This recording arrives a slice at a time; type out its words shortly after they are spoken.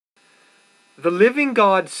The living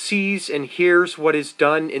God sees and hears what is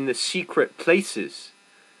done in the secret places,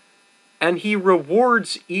 and He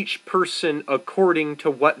rewards each person according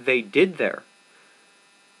to what they did there.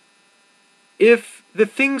 If the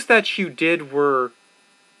things that you did were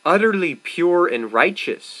utterly pure and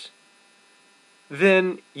righteous,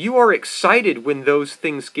 then you are excited when those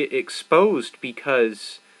things get exposed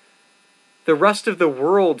because the rest of the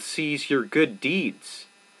world sees your good deeds,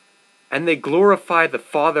 and they glorify the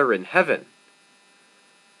Father in heaven.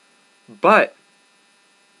 But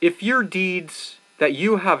if your deeds that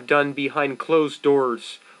you have done behind closed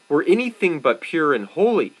doors were anything but pure and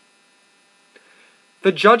holy,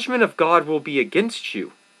 the judgment of God will be against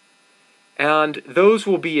you, and those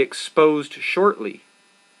will be exposed shortly.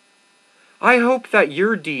 I hope that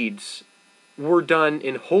your deeds were done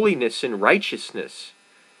in holiness and righteousness,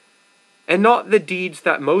 and not the deeds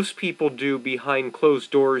that most people do behind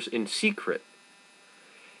closed doors in secret.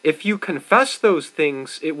 If you confess those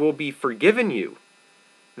things, it will be forgiven you.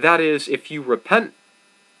 That is, if you repent.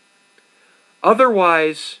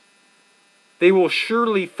 Otherwise, they will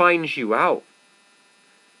surely find you out,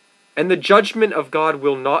 and the judgment of God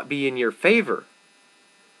will not be in your favor.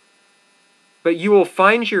 But you will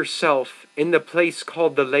find yourself in the place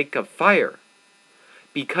called the lake of fire,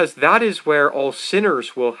 because that is where all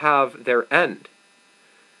sinners will have their end.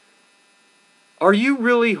 Are you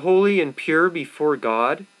really holy and pure before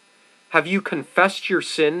God? Have you confessed your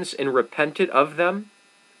sins and repented of them?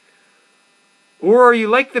 Or are you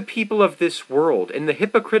like the people of this world and the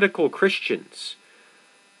hypocritical Christians,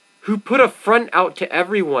 who put a front out to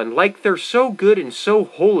everyone like they're so good and so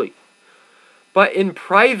holy, but in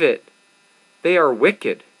private they are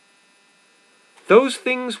wicked? Those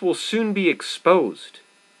things will soon be exposed.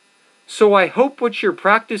 So I hope what you're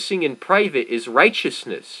practicing in private is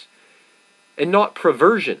righteousness and not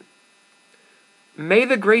perversion. May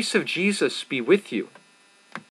the grace of Jesus be with you.